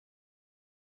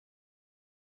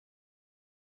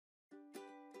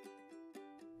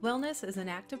Wellness is an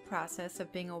active process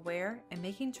of being aware and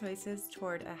making choices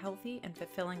toward a healthy and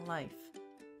fulfilling life.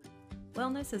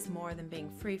 Wellness is more than being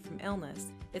free from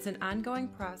illness. It's an ongoing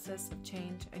process of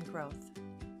change and growth.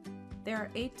 There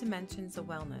are 8 dimensions of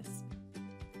wellness: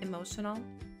 emotional,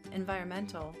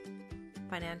 environmental,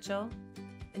 financial,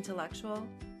 intellectual,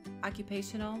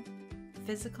 occupational,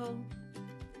 physical,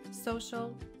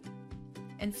 social,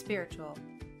 and spiritual.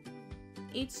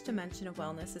 Each dimension of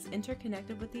wellness is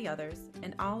interconnected with the others,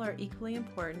 and all are equally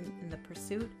important in the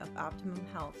pursuit of optimum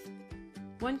health.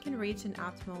 One can reach an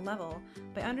optimal level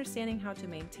by understanding how to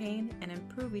maintain and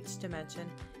improve each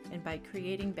dimension and by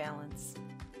creating balance.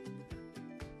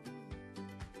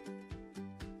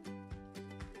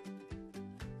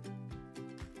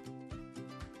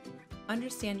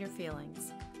 Understand your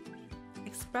feelings.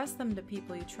 Express them to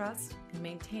people you trust and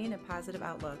maintain a positive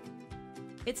outlook.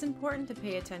 It's important to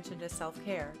pay attention to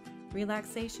self-care,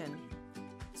 relaxation,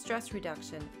 stress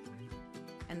reduction,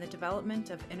 and the development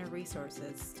of inner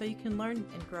resources so you can learn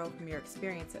and grow from your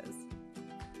experiences.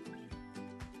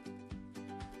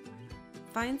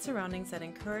 Find surroundings that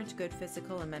encourage good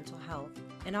physical and mental health,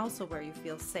 and also where you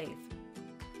feel safe.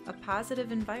 A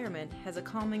positive environment has a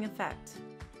calming effect.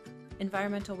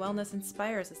 Environmental wellness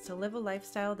inspires us to live a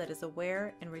lifestyle that is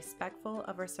aware and respectful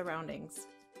of our surroundings.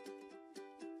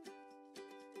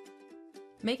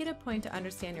 Make it a point to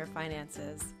understand your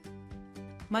finances.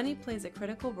 Money plays a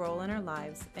critical role in our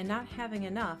lives, and not having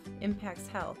enough impacts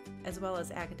health as well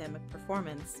as academic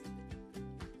performance.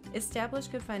 Establish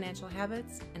good financial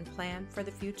habits and plan for the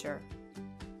future.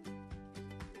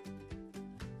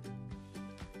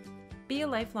 Be a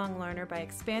lifelong learner by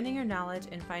expanding your knowledge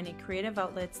and finding creative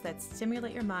outlets that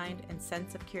stimulate your mind and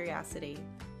sense of curiosity.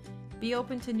 Be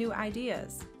open to new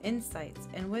ideas, insights,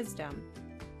 and wisdom.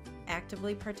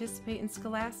 Actively participate in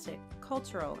scholastic,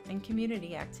 cultural, and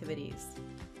community activities.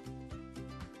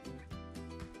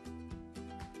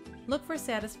 Look for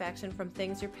satisfaction from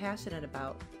things you're passionate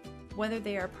about, whether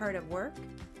they are part of work,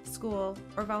 school,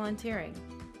 or volunteering.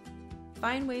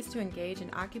 Find ways to engage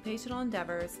in occupational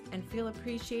endeavors and feel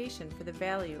appreciation for the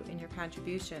value in your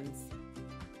contributions.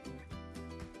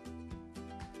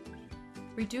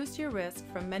 Reduce your risk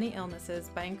from many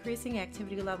illnesses by increasing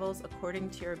activity levels according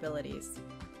to your abilities.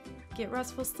 Get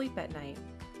restful sleep at night,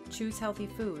 choose healthy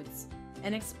foods,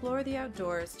 and explore the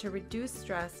outdoors to reduce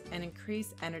stress and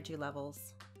increase energy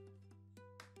levels.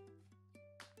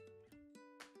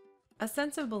 A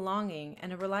sense of belonging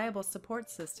and a reliable support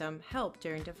system help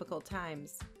during difficult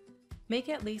times. Make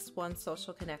at least one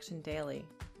social connection daily.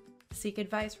 Seek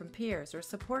advice from peers or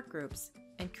support groups,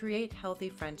 and create healthy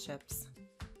friendships.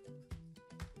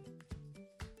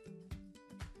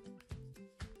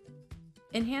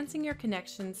 Enhancing your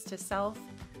connections to self,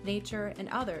 nature, and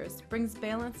others brings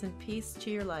balance and peace to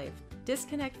your life.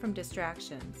 Disconnect from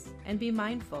distractions and be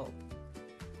mindful.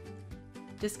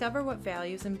 Discover what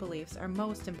values and beliefs are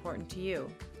most important to you.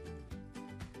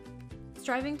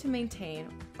 Striving to maintain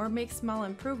or make small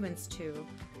improvements to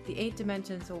the 8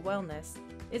 dimensions of wellness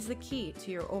is the key to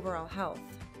your overall health.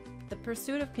 The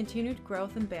pursuit of continued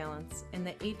growth and balance in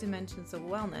the 8 dimensions of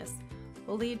wellness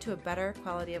will lead to a better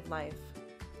quality of life.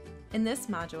 In this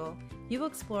module, you will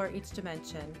explore each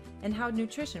dimension and how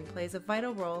nutrition plays a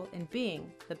vital role in being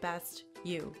the best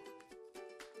you.